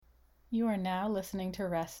You are now listening to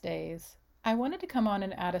Rest Days. I wanted to come on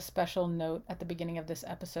and add a special note at the beginning of this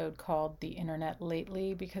episode called The Internet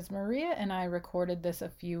Lately because Maria and I recorded this a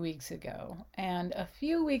few weeks ago. And a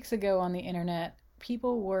few weeks ago on the internet,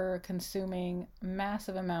 people were consuming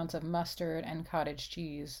massive amounts of mustard and cottage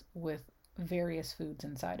cheese with various foods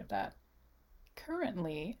inside of that.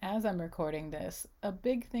 Currently, as I'm recording this, a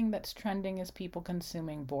big thing that's trending is people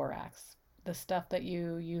consuming borax, the stuff that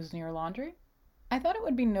you use in your laundry. I thought it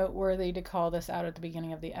would be noteworthy to call this out at the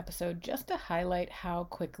beginning of the episode just to highlight how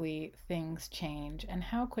quickly things change and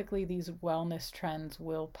how quickly these wellness trends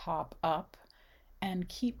will pop up and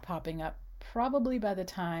keep popping up probably by the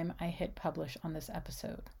time I hit publish on this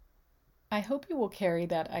episode. I hope you will carry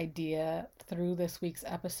that idea through this week's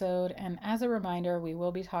episode. And as a reminder, we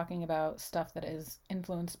will be talking about stuff that is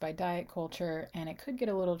influenced by diet culture and it could get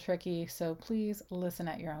a little tricky, so please listen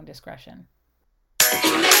at your own discretion.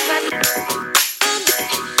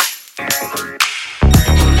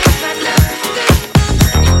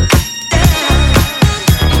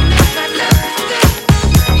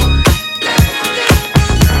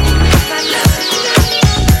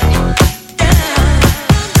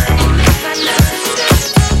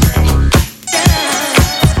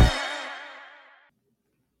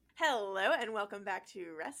 Hello and welcome back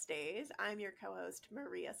to Rest Days. I'm your co-host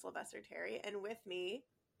Maria Sylvester Terry, and with me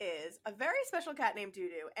is a very special cat named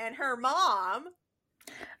Dudu and her mom,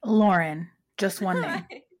 Lauren. Just one name.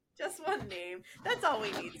 Just one name. That's all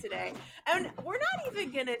we need today. And we're not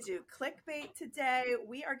even gonna do clickbait today.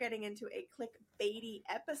 We are getting into a clickbaity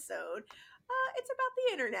episode. It's about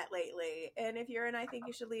the internet lately. And if you're an I Think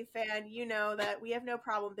You Should Leave fan, you know that we have no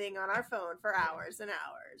problem being on our phone for hours and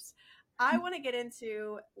hours. I want to get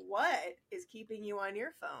into what is keeping you on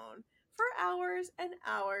your phone for hours and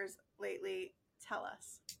hours lately. Tell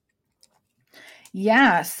us.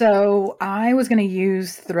 Yeah, so I was going to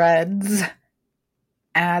use Threads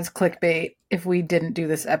as clickbait if we didn't do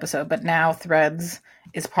this episode, but now Threads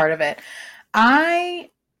is part of it. I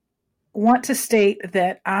want to state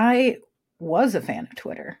that I was a fan of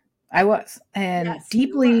Twitter. I was. And Yes,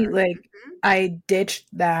 deeply, you were. like, I ditched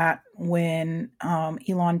that when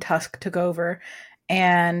Elon Tusk took over,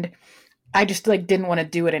 and I just like didn't want to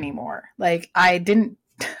do it anymore. Like I don't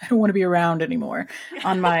want to be around anymore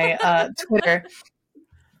on my Twitter.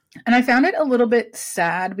 And I found it a little bit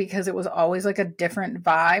sad because it was always like a different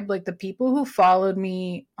vibe. Like the people who followed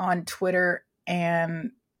me on Twitter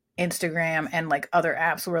and Instagram and like other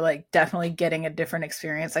apps were like definitely getting a different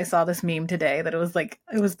experience. I saw this meme today that it was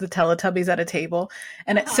the Teletubbies at a table,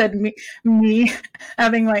 and it said me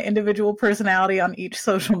having my individual personality on each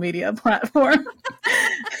social media platform.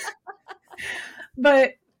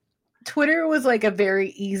 But Twitter was like a very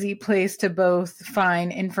easy place to both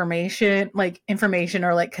find information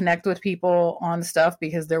or like connect with people on stuff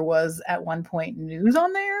because there was at one point news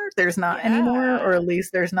on there. There's not anymore, or at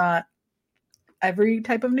least there's not every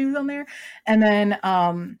type of news on there. And then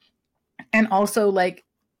and also like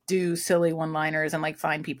do silly one-liners and like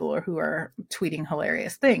find people who are tweeting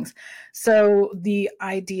hilarious things. So the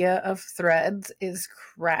idea of Threads is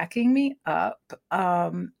cracking me up.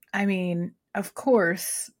 I mean, of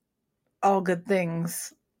course, all good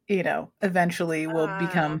things, eventually will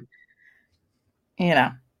become,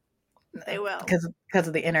 they will, because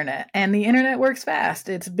of the internet, and the internet works fast.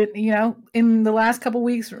 It's been, in the last couple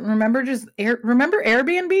weeks, remember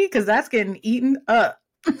Airbnb, because that's getting eaten up.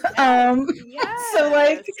 Yes. So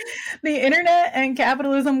like the internet and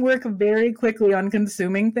capitalism work very quickly on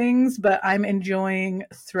consuming things, but I'm enjoying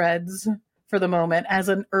Threads for the moment as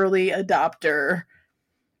an early adopter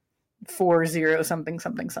for something.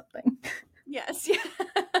 Yes.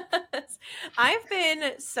 I've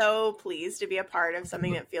been so pleased to be a part of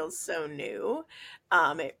something that feels so new.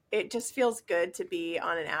 It just feels good to be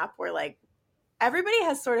on an app where like everybody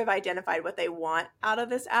has sort of identified what they want out of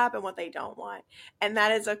this app and what they don't want. And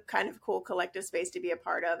that is a kind of cool collective space to be a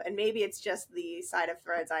part of. And maybe it's just the side of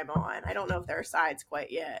Threads I'm on. I don't know if there are sides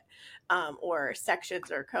quite yet, or sections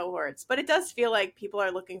or cohorts, but it does feel like people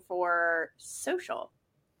are looking for social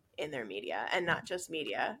in their media and not just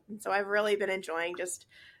media. And so I've really been enjoying just,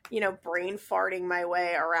 brain farting my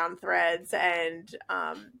way around Threads and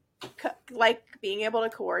like being able to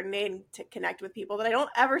coordinate and to connect with people that I don't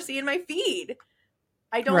ever see in my feed.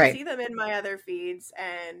 I don't see them in my other feeds,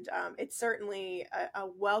 and it's certainly a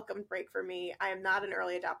welcome break for me. I am not an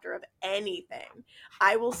early adopter of anything.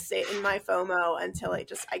 I will sit in my FOMO until I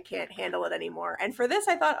can't handle it anymore. And for this,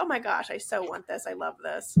 I thought, oh my gosh, I so want this. I love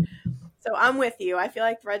this. So I'm with you. I feel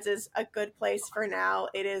like Threads is a good place for now.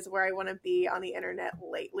 It is where I want to be on the internet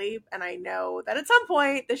lately. And I know that at some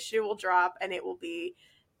point the shoe will drop and it will be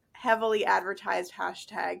heavily advertised,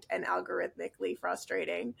 hashtagged, and algorithmically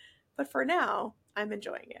frustrating. But for now, I'm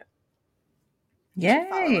enjoying it.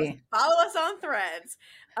 Yay! Follow us on Threads.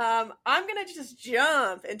 I'm gonna just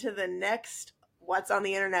jump into the next "What's on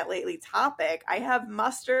the Internet Lately" topic. I have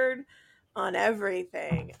mustard on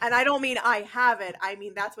everything, and I don't mean I have it. I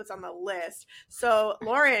mean that's what's on the list. So,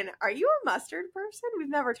 Lauren, are you a mustard person? We've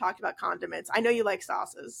never talked about condiments. I know you like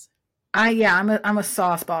sauces. I'm a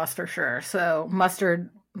sauce boss for sure. So mustard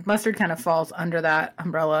kind of falls under that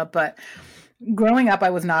umbrella. But growing up, I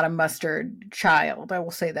was not a mustard child. I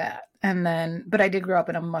will say that. And then, but I did grow up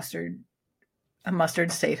in a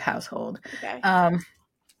mustard safe household. Okay.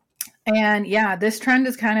 And yeah, this trend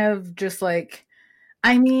is kind of just like,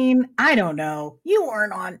 I mean, I don't know. You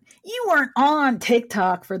weren't on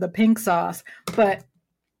TikTok for the pink sauce, but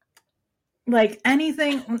like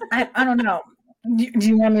anything, I don't know. Do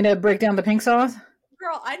you want me to break down the pink sauce?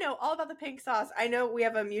 Girl, I know all about the pink sauce. I know we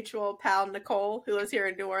have a mutual pal, Nicole, who lives here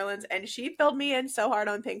in New Orleans, and she filled me in so hard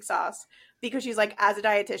on pink sauce because she's like, as a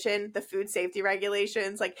dietitian, the food safety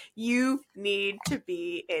regulations, like, you need to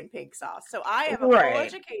be in pink sauce. So I have a full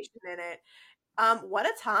education in it. What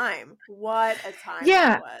a time. What a time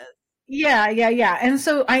that was. Yeah. And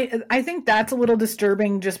so I think that's a little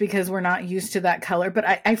disturbing just because we're not used to that color, but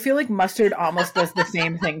I feel like mustard almost does the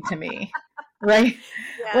same thing to me. Right?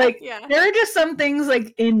 There are just some things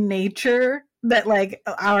like in nature that like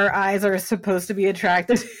our eyes are supposed to be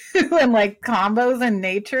attracted to and like combos in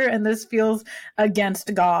nature, and this feels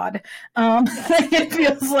against God. It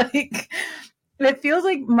feels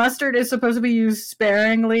like mustard is supposed to be used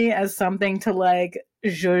sparingly as something to like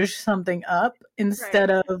zhuzh something up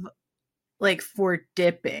instead of like for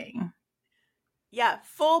dipping. Yeah,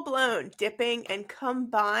 full blown dipping and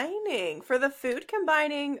combining. For the food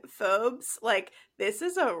combining phobes, like, this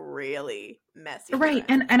is a really messy right.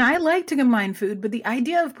 And I like to combine food, but the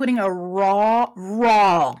idea of putting a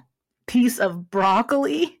raw piece of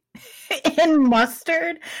broccoli in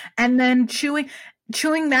mustard and then chewing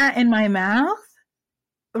that in my mouth,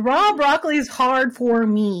 raw broccoli is hard for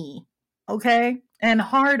me, okay? And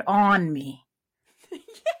hard on me.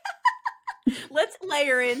 Let's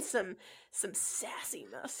layer in some sassy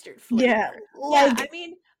mustard flavor. Yeah, I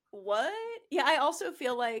mean, what? Yeah, I also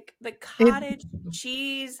feel like the cottage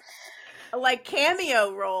cheese, like,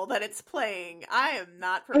 cameo role that it's playing, I am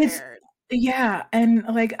not prepared. Yeah, and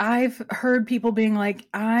like I've heard people being like,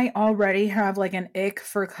 I already have like an ick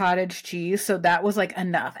for cottage cheese, so that was like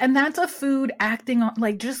enough. And that's a food acting on,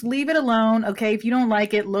 like, just leave it alone, okay? If you don't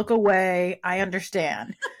like it, look away. I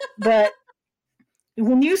understand. But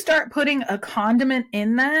when you start putting a condiment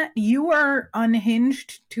in that, you are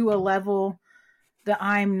unhinged to a level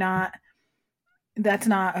that that's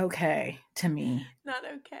not okay to me. Not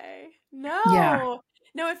okay. No. Yeah.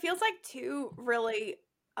 No, it feels like two really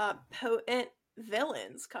potent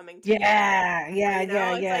villains coming together.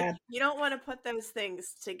 Yeah. Like, you don't want to put those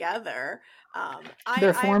things together.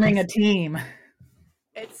 They're forming a team.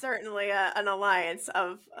 It's certainly an alliance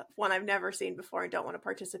of one I've never seen before and don't want to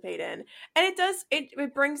participate in. And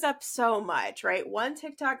it brings up so much, right? One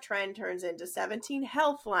TikTok trend turns into 17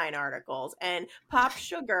 Healthline articles and Pop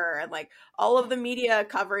Sugar and like all of the media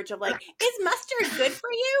coverage of like, is mustard good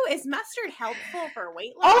for you? Is mustard helpful for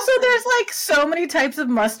weight loss? Also, there's like so many types of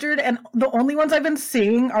mustard, and the only ones I've been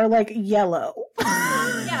seeing are like yellow.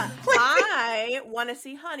 Yeah, I want to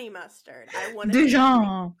see honey mustard. I want to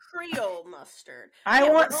Dijon Creole mustard. I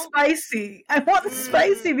want spicy. I want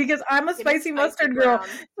spicy because I'm a spicy mustard girl.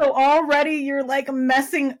 So already you're like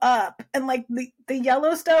messing up, and like the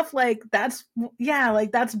yellow stuff, like that's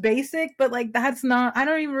basic, but like that's not. I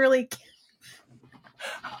don't even really.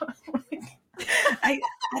 I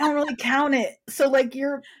don't really count it. So like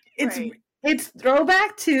it's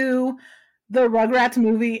throwback to the Rugrats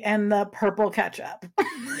movie and the purple ketchup.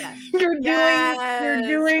 Yes. You're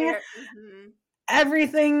doing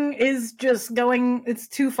everything is just going, it's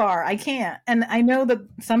too far. I can't. And I know that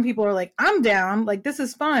some people are like, I'm down, like this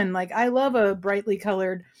is fun. Like I love a brightly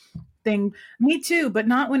colored thing. Me too, but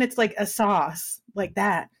not when it's like a sauce like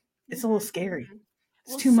that. It's a little scary.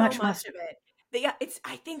 It's too much mustard. Of it. But yeah,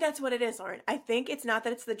 I think that's what it is, Lauren. I think it's not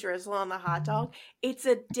that it's the drizzle on the hot dog. It's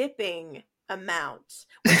a dipping amount.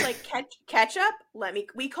 Which, like, ketchup,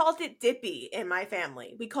 we called it dippy in my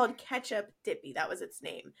family. We called ketchup dippy. That was its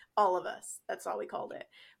name. All of us. That's all we called it.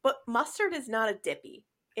 But mustard is not a dippy.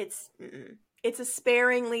 It's a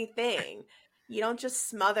sparingly thing. You don't just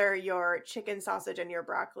smother your chicken sausage and your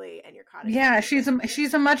broccoli and your cottage. Yeah, she's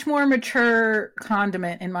a much more mature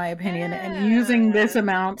condiment in my opinion, and using this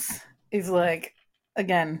amount is like,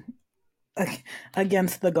 again,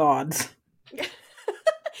 against the gods.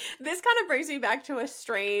 This kind of brings me back to a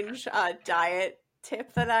strange diet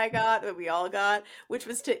tip that we all got, which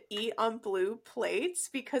was to eat on blue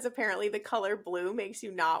plates because apparently the color blue makes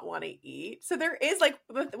you not want to eat. So there is like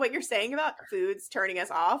what you're saying about foods turning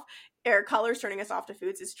us off, or colors turning us off to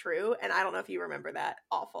foods is true. And I don't know if you remember that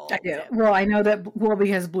awful I do. tip. Well, I know that, well,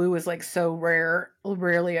 because blue is like so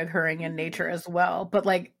rarely occurring in nature as well. But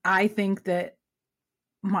like, I think that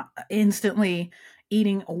instantly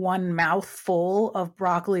eating one mouthful of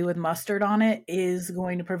broccoli with mustard on it is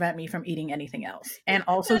going to prevent me from eating anything else. And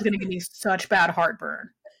also it's going to give me such bad heartburn.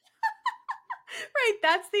 Right.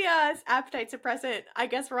 That's the appetite suppressant I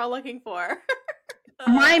guess we're all looking for.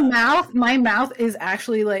 My mouth is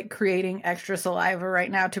actually like creating extra saliva right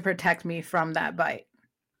now to protect me from that bite.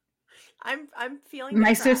 I'm feeling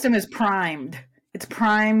my system is primed. It's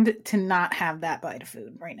primed to not have that bite of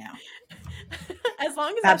food right now. As long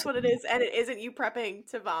as that's what it is, and it isn't you prepping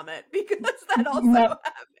to vomit, because that also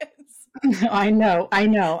happens. I know.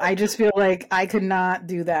 I just feel like I could not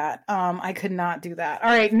do that. I could not do that. All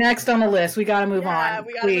right, next on the list, we got to move on.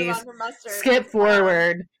 We got to move on from mustard. Skip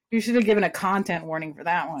forward. You should have given a content warning for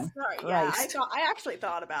that one. Sorry, yeah, I actually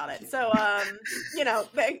thought about it. So,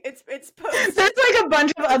 it's post. There's like a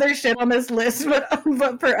bunch of other shit on this list,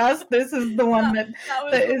 but for us, this is the one that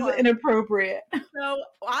is inappropriate. So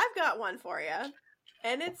I've got one for you,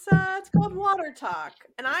 and it's called Water Talk,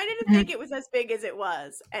 and I didn't think it was as big as it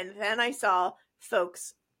was, and then I saw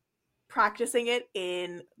folks practicing it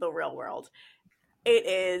in the real world.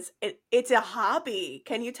 It's a hobby.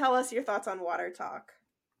 Can you tell us your thoughts on Water Talk?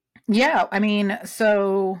 Yeah, I mean,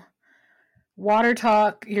 so Water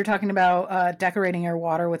Talk, you're talking about decorating your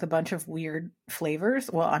water with a bunch of weird flavors.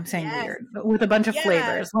 Well, I'm saying weird, but with a bunch of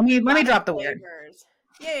flavors. Let me drop the weird.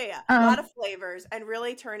 Yeah. A lot of flavors, and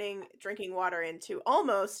really turning drinking water into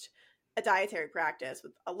almost a dietary practice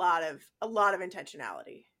with a lot of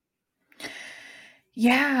intentionality.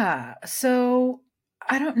 Yeah. So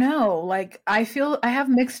I don't know. Like, I have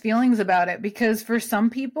mixed feelings about it, because for some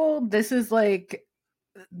people, this is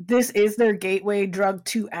their gateway drug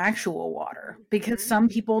to actual water, because some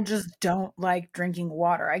people just don't like drinking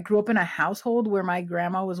water. I grew up in a household where my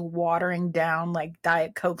grandma was watering down like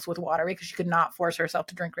Diet Cokes with water because she could not force herself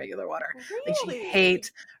to drink regular water. Really? Like,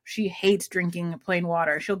 she hates drinking plain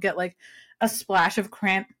water. She'll get like a splash of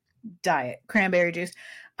cranberry juice.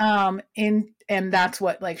 And that's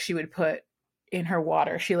what like she would put in her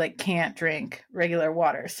water. She like can't drink regular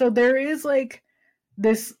water. So there is like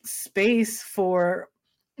this space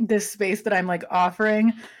that I'm like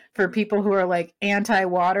offering for people who are like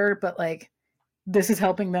anti-water, but like this is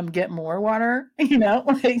helping them get more water, like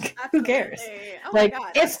absolutely. Who cares? Oh like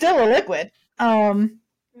it's still a liquid.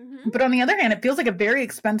 But on the other hand, it feels like a very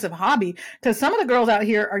expensive hobby, because some of the girls out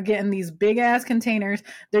here are getting these big ass containers.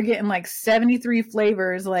 They're getting like 73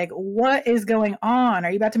 flavors. Like, what is going on?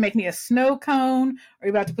 Are you about to make me a snow cone? Or are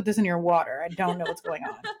you about to put this in your water? I don't know what's going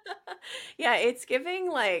on. Yeah, it's giving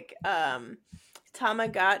like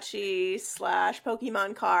Tamagotchi /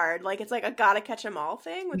 Pokemon card. Like, it's like a gotta catch 'em all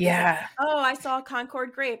thing. With yeah. This, like, I saw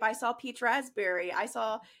Concord grape. I saw peach raspberry. I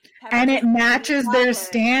saw. And it matches their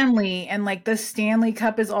Stanley, and like the Stanley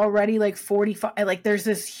cup is already like 45. Like, there's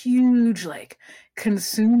this huge like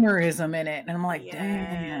consumerism in it, and I'm like,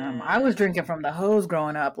 damn, I was drinking from the hose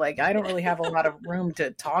growing up. Like, I don't really have a lot of room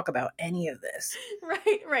to talk about any of this.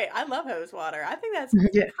 Right. I love hose water. I think that's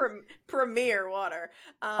premier water.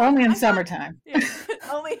 Only in summertime.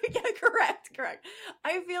 Correct.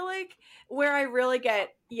 I feel like where I really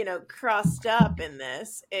get crossed up in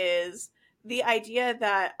this is the idea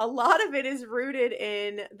that a lot of it is rooted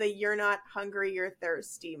in the "you're not hungry, you're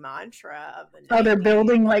thirsty" mantra of the 90s. Oh,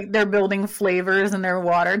 they're building flavors in their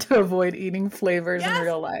water to avoid eating flavors in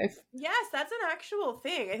real life. Yes, that's an actual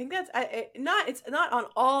thing. I think that's it's not on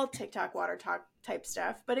all TikTok Water Talk type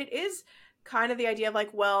stuff, but it is kind of the idea of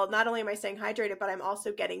like, well, not only am I staying hydrated, but I'm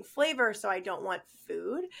also getting flavor, so I don't want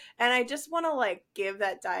food. And I just want to like give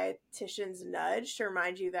that dietitian's nudge to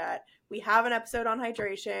remind you that we have an episode on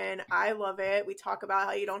hydration. I love it. We talk about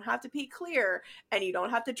how you don't have to pee clear, and you don't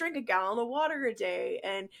have to drink a gallon of water a day.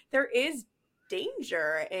 And there is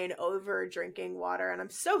danger in over drinking water. And I'm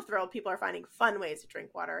so thrilled people are finding fun ways to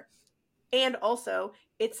drink water. And also,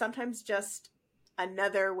 it's sometimes just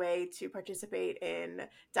another way to participate in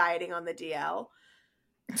dieting on the DL.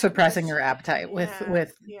 Suppressing your appetite with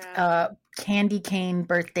candy cane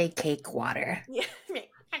birthday cake water.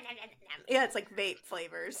 Yeah, it's like vape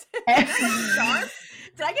flavors. Did I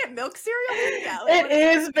get milk cereal? Yeah, it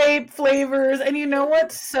is vape flavors. And you know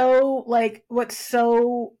what's so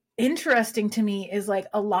interesting to me is like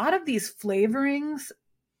a lot of these flavorings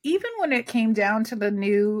even when it came down to the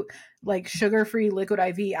new like sugar-free liquid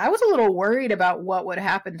IV, I was a little worried about what would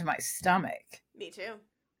happen to my stomach Me too.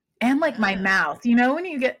 and like my Yeah. mouth. When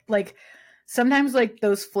you get like sometimes like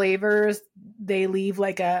those flavors, they leave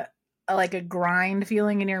like a grind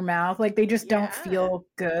feeling in your mouth. Like they just don't Yeah. feel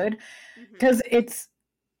good Hmm. because it's,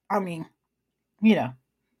 I mean, you know,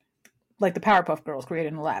 like the Powerpuff Girls created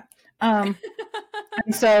in the lab. And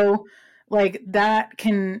so like that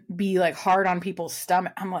can be like hard on people's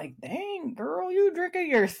stomach. I'm like, dang, girl, you drinking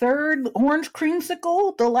your third orange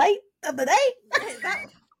creamsicle delight of the day? That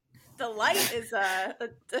delight is a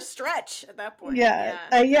stretch at that point. Yeah,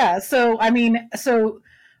 Yeah. yeah. So I mean, so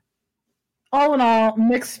all in all,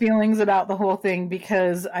 mixed feelings about the whole thing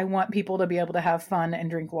because I want people to be able to have fun and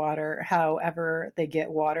drink water however they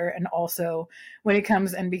get water. And also, when it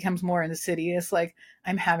comes and becomes more insidious, like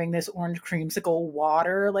I'm having this orange creamsicle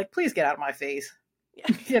water, like please get out of my face. Yeah.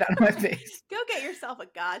 Get out of my face. Go get yourself a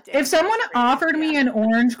If goddamn someone ice cream. offered me an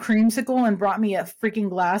orange creamsicle and brought me a freaking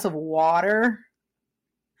glass of water,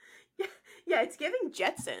 Yeah, it's giving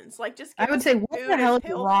Jetsons. Like, just I give would us say, some what the food hell in is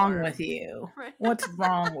pill wrong form. with you? Right. What's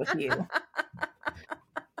wrong with you?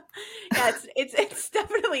 Yeah, it's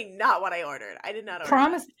definitely not what I ordered. I did not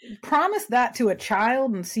order Promise that to a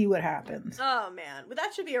child and see what happens. Oh man, but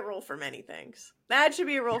that should be a rule for many things. That should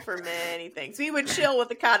be a rule for many things. We would chill with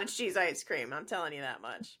the cottage cheese ice cream. I'm telling you that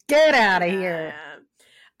much. Get out of here.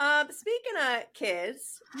 Speaking of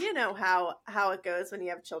kids, you know how it goes when you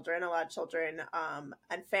have children. A lot of children,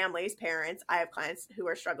 and families, parents. I have clients who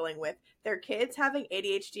are struggling with their kids having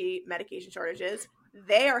ADHD medication shortages.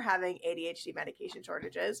 They are having ADHD medication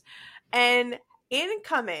shortages, and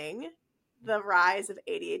incoming the rise of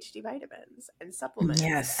ADHD vitamins and supplements.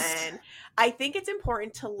 Yes. And I think it's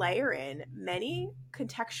important to layer in many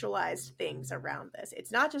contextualized things around this.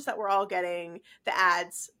 It's not just that we're all getting the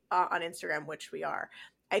ads on Instagram, which we are.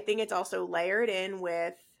 I think it's also layered in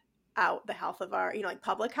with out the health of our, like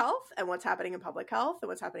public health and what's happening in public health and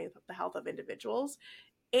what's happening with the health of individuals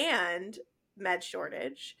and med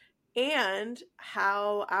shortage and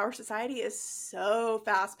how our society is so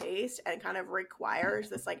fast paced and kind of requires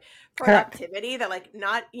this like Correct. productivity that like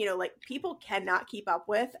not, like people cannot keep up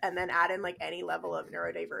with, and then add in like any level of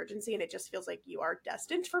neurodivergency and it just feels like you are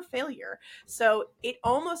destined for failure. So it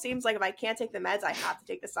almost seems like if I can't take the meds, I have to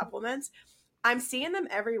take the supplements. I'm seeing them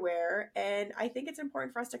everywhere, and I think it's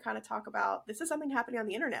important for us to kind of talk about this is something happening on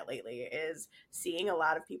the internet lately is seeing a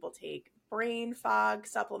lot of people take brain fog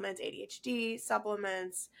supplements, ADHD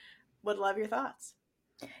supplements. Would love your thoughts.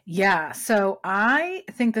 Yeah, so I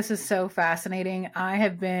think this is so fascinating. I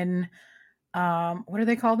have been what do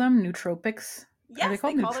they call them? Nootropics? Are they Yes,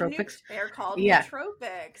 called nootropics? they're called Yeah.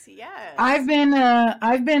 nootropics. I've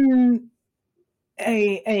Yes. been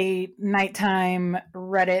a nighttime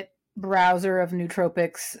Reddit browser of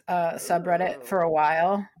nootropics subreddit for Ooh. a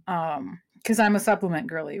while. Because I'm a supplement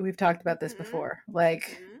girly. We've talked about this Mm-hmm. before. Like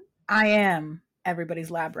Mm-hmm. I am everybody's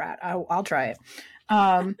lab rat. I'll try it.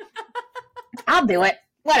 Um, I'll do it.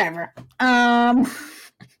 Whatever.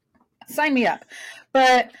 Sign me up.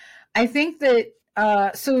 But I think that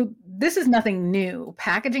so this is nothing new.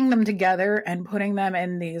 Packaging them together and putting them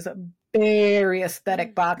in these very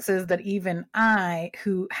aesthetic boxes that even I,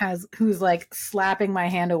 who's like slapping my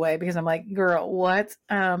hand away because I'm like, girl, what?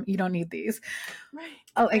 You don't need these.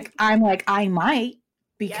 Right. I'm like, I might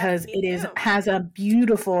because Yes, me too. has a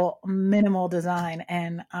beautiful minimal design,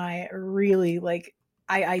 and I really like.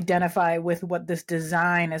 I identify with what this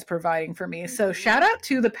design is providing for me. So shout out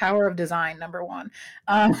to the power of design, number one.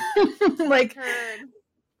 Like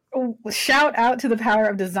shout out to the power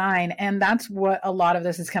of design. And that's what a lot of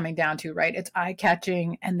this is coming down to, right? It's eye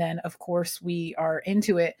catching. And then of course we are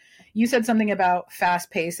into it. You said something about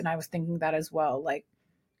fast pace, and I was thinking that as well. Like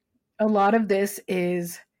a lot of this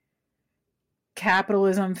is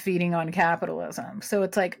capitalism feeding on capitalism. So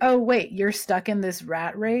it's like, oh, wait, you're stuck in this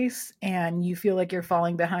rat race and you feel like you're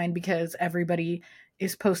falling behind because everybody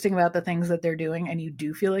is posting about the things that they're doing and you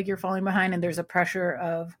do feel like you're falling behind. And there's a pressure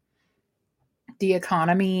of the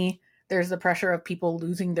economy, there's the pressure of people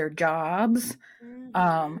losing their jobs.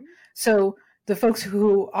 So the folks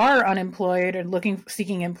who are unemployed and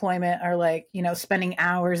seeking employment are like, spending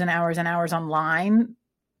hours and hours and hours online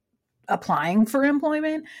applying for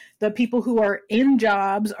employment. The people who are in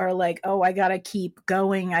jobs are like, oh, I gotta keep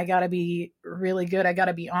going, I gotta be really good, I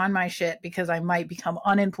gotta be on my shit because I might become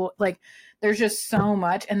unemployed. Like there's just so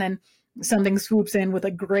much, and then something swoops in with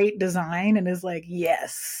a great design and is like,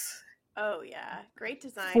 yes, oh yeah, great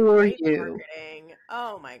design, for great you. marketing.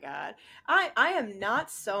 Oh my god, I am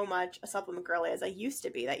not so much a supplement girly as I used to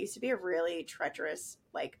be. That used to be a really treacherous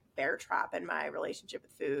like bear trap in my relationship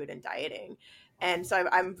with food and dieting. And so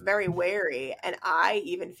I'm very wary. And I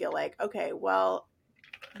even feel like, okay, well,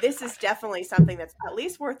 this is definitely something that's at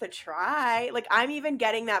least worth a try. Like, I'm even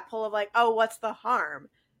getting that pull of like, oh, what's the harm?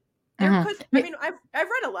 There could, I mean, I've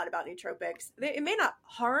read a lot about nootropics. It may not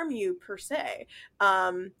harm you per se.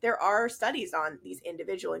 There are studies on these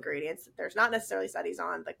individual ingredients. There's not necessarily studies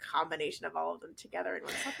on the combination of all of them together in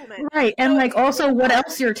one supplement. Right. And So like also what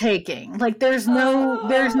else you're taking. Like there's no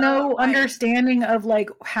right. understanding of like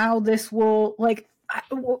how this will like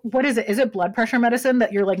what is it? Is it blood pressure medicine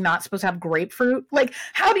that you're like not supposed to have grapefruit? Like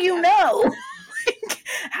how do you know? Like,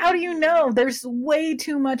 how do you know? There's way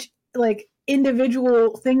too much like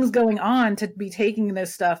individual things going on to be taking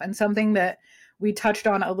this stuff. And something that we touched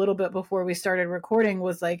on a little bit before we started recording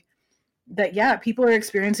was like that, yeah, people are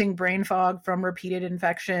experiencing brain fog from repeated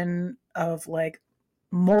infection of like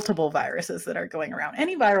multiple viruses that are going around.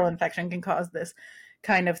 Any viral infection can cause this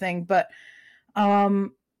kind of thing, but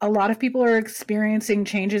a lot of people are experiencing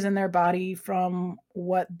changes in their body from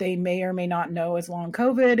what they may or may not know as long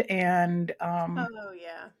COVID, and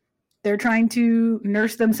they're trying to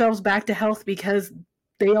nurse themselves back to health because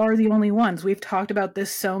they are the only ones. We've talked about this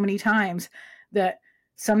so many times that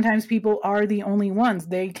sometimes people are the only ones.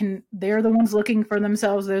 They're the ones looking for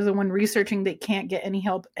themselves. They're the one researching. They can't get any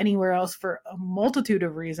help anywhere else for a multitude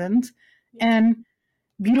of reasons. And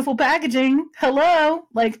beautiful packaging. Hello.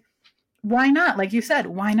 Like, why not? Like you said,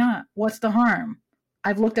 why not? What's the harm?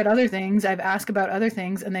 I've looked at other things. I've asked about other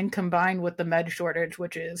things, and then combined with the med shortage,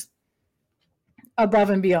 which is above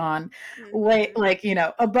and beyond, like, you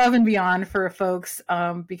know, above and beyond for folks,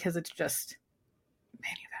 because it's just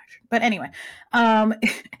manufactured. But anyway,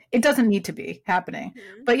 it doesn't need to be happening.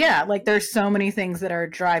 But yeah, like there's so many things that are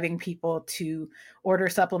driving people to order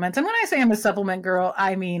supplements. And when I say I'm a supplement girl,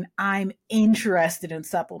 I mean I'm interested in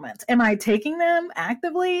supplements. Am I taking them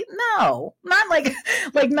actively? No, not like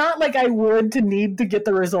not like I would to need to get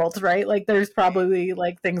the results, right? Like there's probably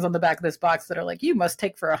like things on the back of this box that are like, you must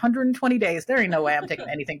take for 120 days. There ain't no way I'm taking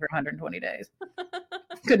anything for 120 days.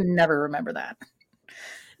 Could never remember that.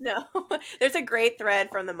 No, there's a great thread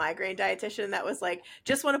from the migraine dietitian that was like,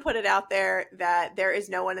 just want to put it out there that there is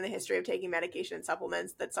no one in the history of taking medication and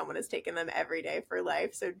supplements that someone has taken them every day for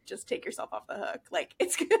life. So just take yourself off the hook. Like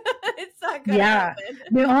it's not good. Yeah.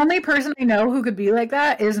 The only person I know who could be like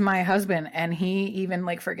that is my husband. And he even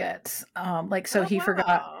like forgets, he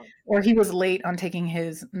forgot, or he was late on taking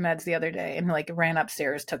his meds the other day and like ran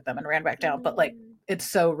upstairs, took them and ran back down. But like, it's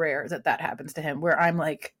so rare that happens to him, where I'm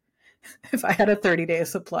like, if I had a 30-day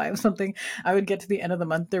supply of something, I would get to the end of the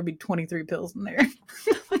month, there'd be 23 pills in there.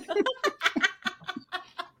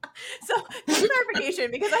 So, clarification,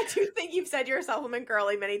 because I do think you've said you're a supplement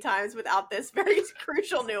girly many times without this very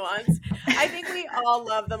crucial nuance. I think we all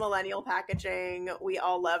love the millennial packaging. We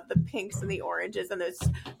all love the pinks and the oranges and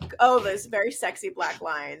those very sexy black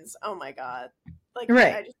lines. Oh my God. Like,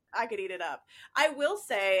 right. I could eat it up. I will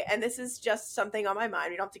say, and this is just something on my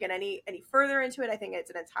mind, we don't have to get any further into it. I think it's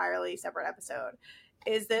an entirely separate episode.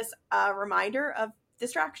 Is this a reminder of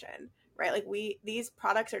distraction, right? Like these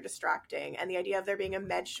products are distracting, and the idea of there being a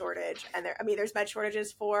med shortage, and there's med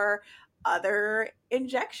shortages for other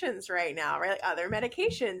injections right now, right? Like other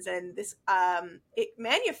medications, and this it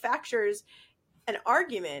manufactures an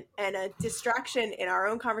argument and a distraction in our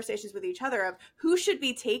own conversations with each other of who should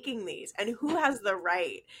be taking these and who has the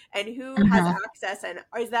right and who has access, and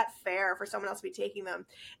is that fair for someone else to be taking them?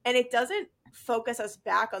 And it doesn't focus us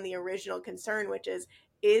back on the original concern, which is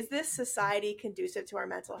this society conducive to our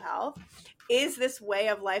mental health? Is this way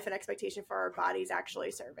of life and expectation for our bodies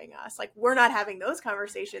actually serving us? Like, we're not having those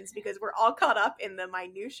conversations because we're all caught up in the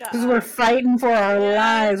minutia. Because we're fighting for our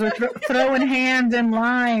lives. We're throwing hands in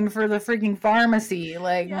line for the freaking pharmacy.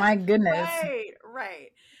 Like, my goodness.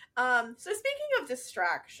 Right. So speaking of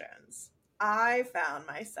distractions, I found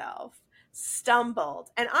myself stumbled,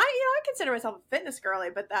 and I consider myself a fitness girly,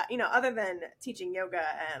 but that, other than teaching yoga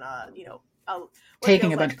and,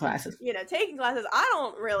 taking a bunch of classes, taking classes, I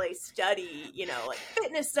don't really study, like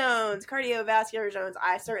fitness zones, cardiovascular zones.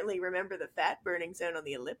 I certainly remember the fat burning zone on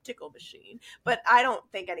the elliptical machine, but I don't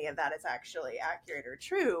think any of that is actually accurate or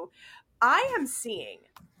true. I am seeing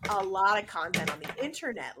a lot of content on the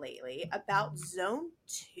internet lately about zone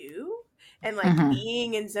 2 and like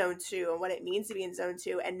being in zone 2 and what it means to be in zone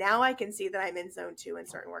 2. And now I can see that I'm in zone 2 in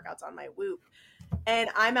certain workouts on my Whoop, and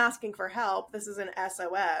I'm asking for help. This is an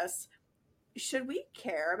SOS. Should we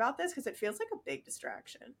care about this? Because it feels like a big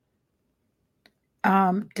distraction.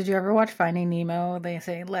 Did you ever watch Finding Nemo? They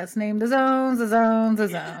say, let's name the zones.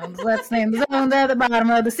 Let's name the zones at the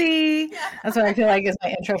bottom of the sea. Yeah. That's what I feel like is my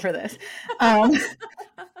intro for this.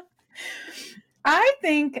 I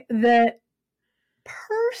think that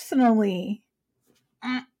personally,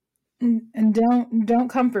 And don't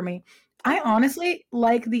come for me. I honestly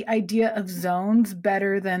like the idea of zones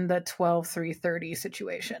better than the 12-3-30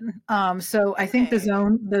 situation. So I think Okay.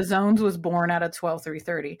 the zones was born out of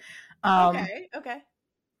 12-3-30. Okay. Okay.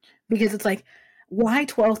 Because it's like, why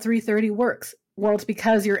 12-3-30 works? Well, it's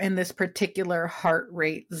because you're in this particular heart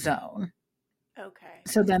rate zone. Okay.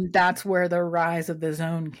 So then that's where the rise of the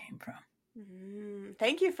zone came from.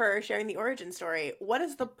 Thank you for sharing the origin story. What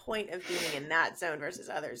is the point of being in that zone versus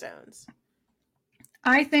other zones?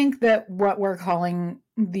 I think that what we're calling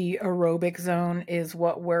the aerobic zone is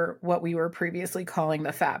what we were previously calling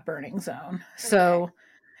the fat burning zone. Okay. So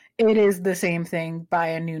it is the same thing by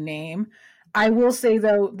a new name. I will say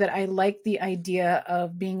though that I like the idea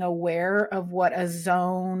of being aware of what a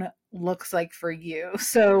zone looks like for you.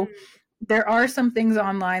 So there are some things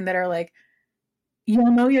online that are like,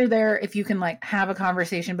 you'll know you're there if you can like have a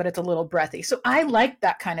conversation, but it's a little breathy. So I like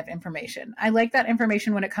that kind of information. I like that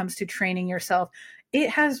information when it comes to training yourself. It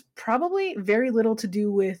has probably very little to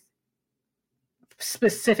do with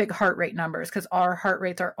specific heart rate numbers because our heart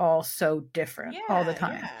rates are all so different all the Yeah.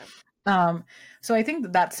 time. Yeah. So I think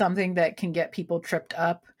that that's something that can get people tripped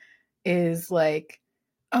up is like,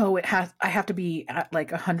 oh, I have to be at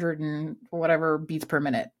like 100 and whatever beats per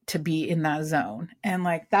minute to be in that zone. And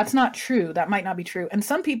like, that's not true. That might not be true. And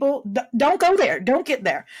some people don't go there, don't get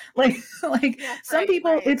there. Like, Yeah. some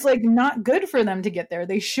people, it's like not good for them to get there.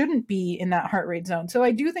 They shouldn't be in that heart rate zone. So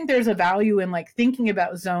I do think there's a value in like thinking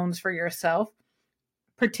about zones for yourself,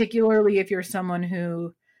 particularly if you're someone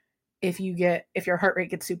who, if your heart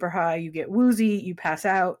rate gets super high, you get woozy, you pass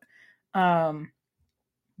out.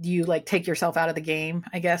 You like take yourself out of the game,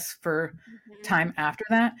 I guess, for time after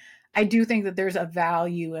that. I do think that there's a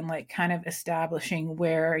value in like kind of establishing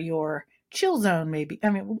where your chill zone may be. I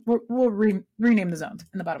mean, we'll rename the zones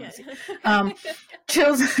in the bottom of the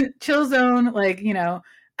seat. Chill zone, like, you know,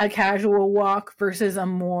 a casual walk versus a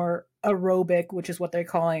more aerobic, which is what they're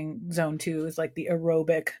calling zone 2, is like the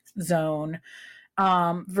aerobic zone,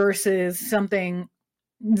 versus something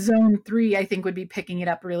zone 3 I think would be picking it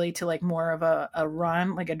up really to like more of a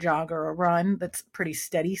run, like a jog or a run that's pretty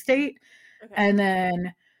steady state. Okay. And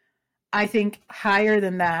then I think higher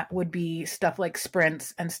than that would be stuff like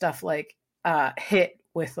sprints and stuff like hit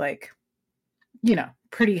with like, you know,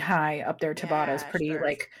 pretty high up there Tabatas, pretty sure.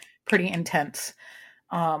 like pretty intense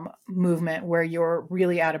movement where you're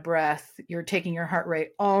really out of breath, you're taking your heart rate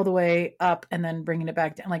all the way up and then bringing it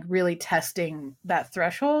back down, like really testing that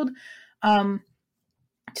threshold.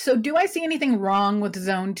 So do I see anything wrong with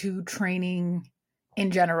zone 2 training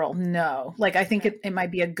in general? No. Like, I think it might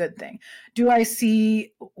be a good thing. Do I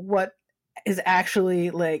see what is actually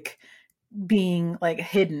like being like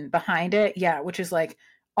hidden behind it? Yeah, which is like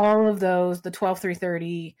all of those, the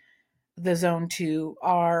 12-3-30, the zone 2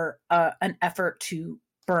 are an effort to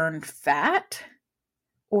burn fat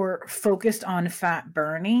or focused on fat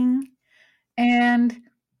burning. And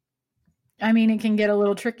I mean, it can get a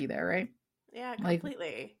little tricky there, right? Yeah,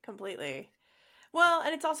 completely. Well,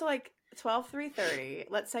 and it's also like 12-3-30.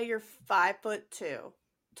 Let's say you're 5'2".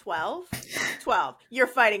 12? 12. You're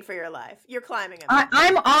fighting for your life. You're climbing.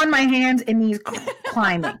 I'm on my hands and knees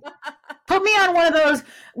climbing. Put me on one of those,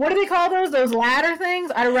 what do they call those? Those ladder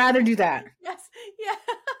things? I'd rather do that. Yes. Yeah.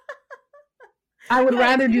 I would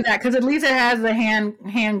rather do that because at least it has the hand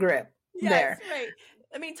grip there. Right.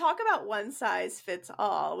 I mean, talk about one size fits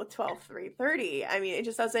all with 12-3-30. I mean, it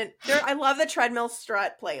just doesn't. I love the treadmill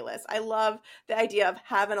strut playlist. I love the idea of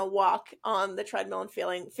having a walk on the treadmill and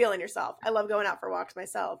feeling yourself. I love going out for walks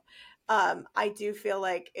myself. I do feel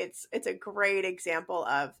like it's a great example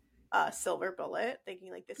of silver bullet,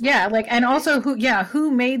 thinking like this. Yeah, like, and also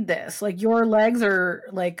who made this? Like, your legs are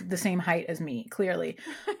like the same height as me, clearly.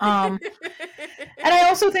 And I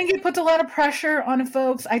also think it puts a lot of pressure on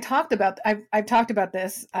folks. I've talked about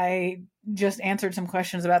this. I just answered some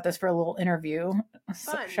questions about this for a little interview.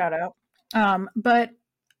 Shout out. But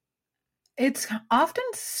it's often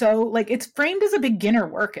so like it's framed as a beginner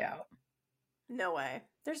workout. No way.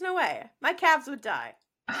 There's no way. My calves would die.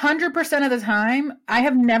 100% of the time, I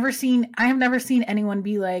have never seen anyone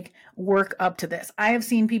be like, work up to this. I have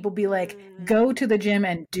seen people be like, go to the gym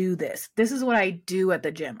and do this. This is what I do at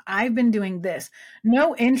the gym. I've been doing this.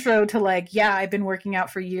 No intro to like, yeah, I've been working out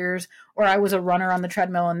for years, or I was a runner on the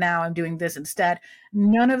treadmill and now I'm doing this instead.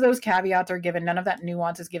 None of those caveats are given. None of that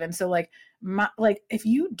nuance is given. So like, if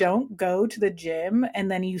you don't go to the gym and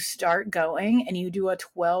then you start going and you do a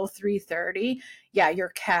 12-3-30, yeah, your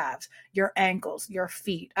calves, your ankles, your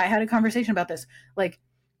feet. I had a conversation about this. Like,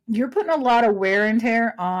 you're putting a lot of wear and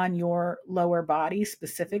tear on your lower body Mm-hmm.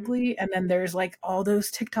 specifically. And then there's like all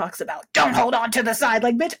those TikToks about don't hold on to the side.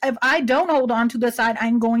 Like, bitch, if I don't hold on to the side,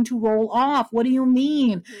 I'm going to roll off. What do you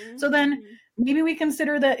mean? So Mm-hmm. then Mm-hmm. maybe we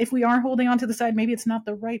consider that if we are holding on to the side, maybe it's not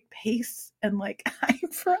the right pace and like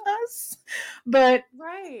height for us. But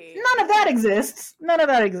Right. none of that Right. exists. None of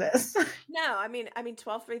that exists. No, I mean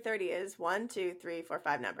 12, 3, 30 is 1, 2, 3, 4,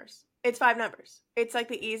 5 numbers. It's 5 numbers. It's like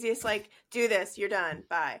the easiest, like, do this, you're done.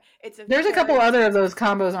 Bye. It's a There's a couple very other of those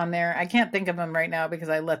combos on there. I can't think of them right now because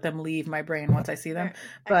I let them leave my brain once I see them. very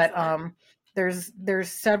But excellent. there's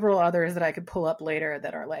several others that I could pull up later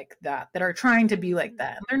that are like that are trying to be like Mm.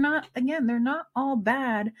 that. They're not, again, they're not all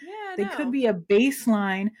bad. Yeah, They could no. be a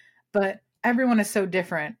baseline, but everyone is so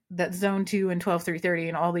different that zone 2 and 12 3 30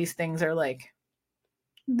 and all these things are like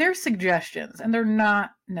they're suggestions and they're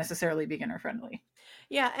not necessarily beginner friendly.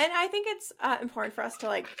 Yeah, and I think it's important for us to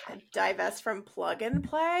like divest from plug and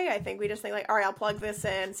play. I think we just think like, all right, I'll plug this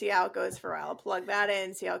in, see how it goes for a while. I'll plug that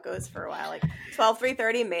in, see how it goes for a while. Like 12, 3,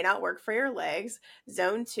 30 may not work for your legs.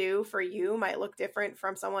 Zone 2 for you might look different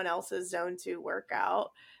from someone else's zone 2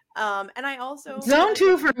 workout. And I also feel Zone like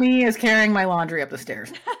 2 for me is carrying my laundry up the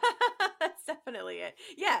stairs that's definitely it.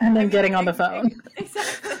 Yeah, and I then mean, getting on the phone.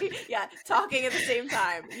 exactly. Yeah, talking at the same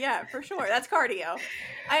time. Yeah, for sure. That's cardio.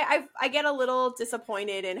 I get a little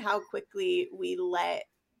disappointed in how quickly we let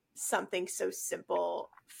something so simple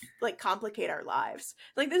like complicate our lives.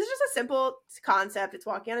 Like this is just a simple concept. It's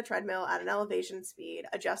walking on a treadmill at an elevation speed.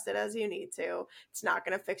 Adjust it as you need to. It's not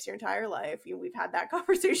going to fix your entire life. We've had that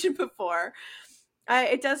conversation before.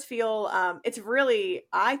 It does feel it's really,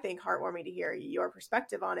 I think, heartwarming to hear your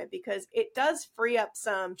perspective on it because it does free up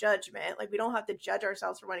some judgment. Like we don't have to judge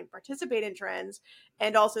ourselves for wanting to participate in trends,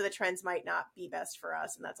 and also the trends might not be best for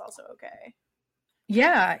us, and that's also okay.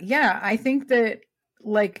 Yeah. I think that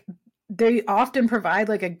like they often provide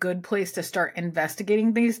like a good place to start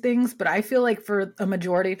investigating these things, but I feel like for a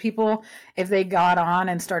majority of people, if they got on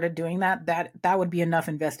and started doing that would be enough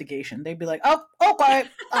investigation. They'd be like, "Oh, okay,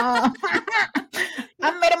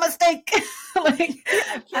 I made a mistake." Like,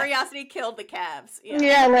 Yeah, curiosity killed the calves. Yeah.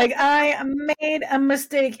 yeah, like I made a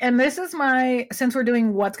mistake, and this is my since we're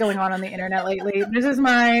doing what's going on the internet lately. This is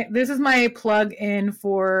my plug in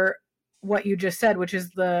for what you just said, which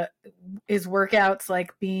is workouts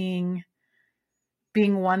like being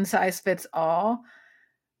one size fits all.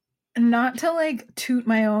 Not to like toot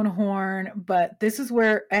my own horn, but this is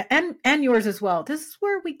where and yours as well. This is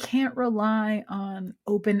where we can't rely on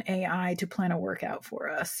open AI to plan a workout for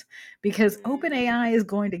us because open Mm. AI is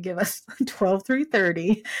going to give us 12 through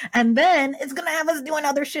 30 and then it's going to have us doing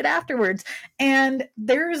other shit afterwards. And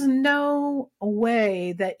there's no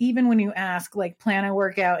way that even when you ask like plan a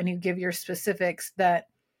workout and you give your specifics that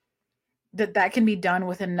can be done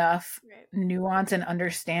with enough Right. nuance and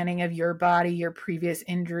understanding of your body, your previous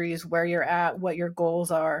injuries, where you're at, what your goals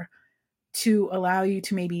are to allow you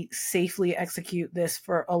to maybe safely execute this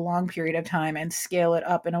for a long period of time and scale it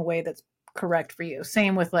up in a way that's correct for you.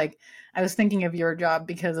 Same with like I was thinking of your job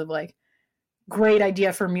because of like great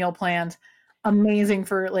idea for meal plans, amazing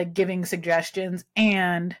for like giving suggestions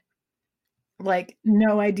and like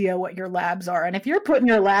no idea what your labs are. And if you're putting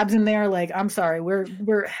your labs in there, like I'm sorry, we're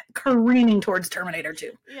careening towards Terminator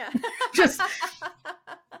 2. Yeah. Just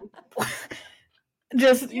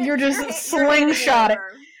just You're, you're you're, just you're hitting the slingshotting.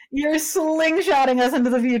 over. You're slingshotting us into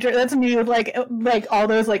the future. That's me with like all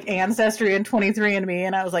those like ancestry and 23andMe,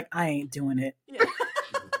 and I was like, I ain't doing it. Yeah.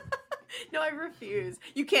 No, I refuse.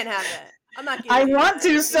 You can't have that. I'm not I giving you want that.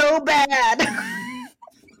 to so bad.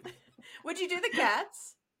 Would you do the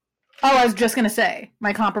cats? Oh, I was just gonna say,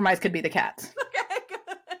 my compromise could be the cats. Okay,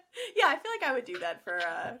 good. Yeah, I feel like I would do that for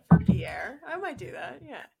Pierre. I might do that.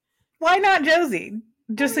 Yeah. Why not Josie?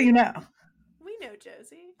 Just so you know. We know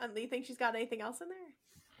Josie. Do you think she's got anything else in there?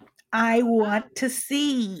 I want to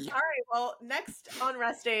see. All right. Well, next on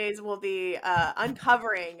Rest Days will be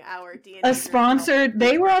uncovering our D&D. A sponsored.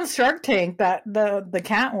 They were on Shark Tank, that the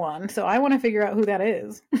cat one. So I want to figure out who that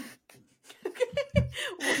is.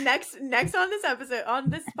 Well, next on this episode, on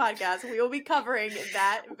this podcast, we will be covering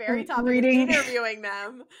that very topic, Reading- interviewing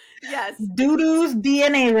them. Yes. Doodoo's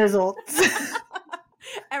DNA results.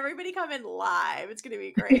 Everybody come in live. It's going to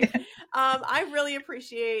be great. I really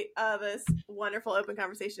appreciate this wonderful open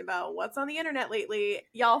conversation about what's on the internet lately.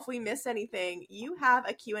 Y'all, if we miss anything, you have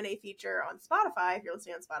a Q&A feature on Spotify, if you're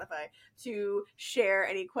listening on Spotify, to share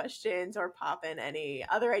any questions or pop in any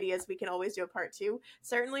other ideas. We can always do a part 2.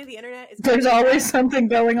 Certainly the internet is... There's always something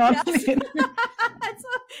going on. Yes.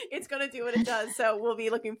 It's going to do what it does. So we'll be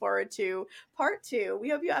looking forward to part 2. We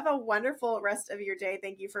hope you have a wonderful rest of your day.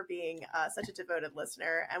 Thank you for being such a devoted listener.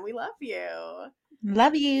 listener, and we love you.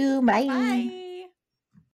 Love you. Bye. Bye.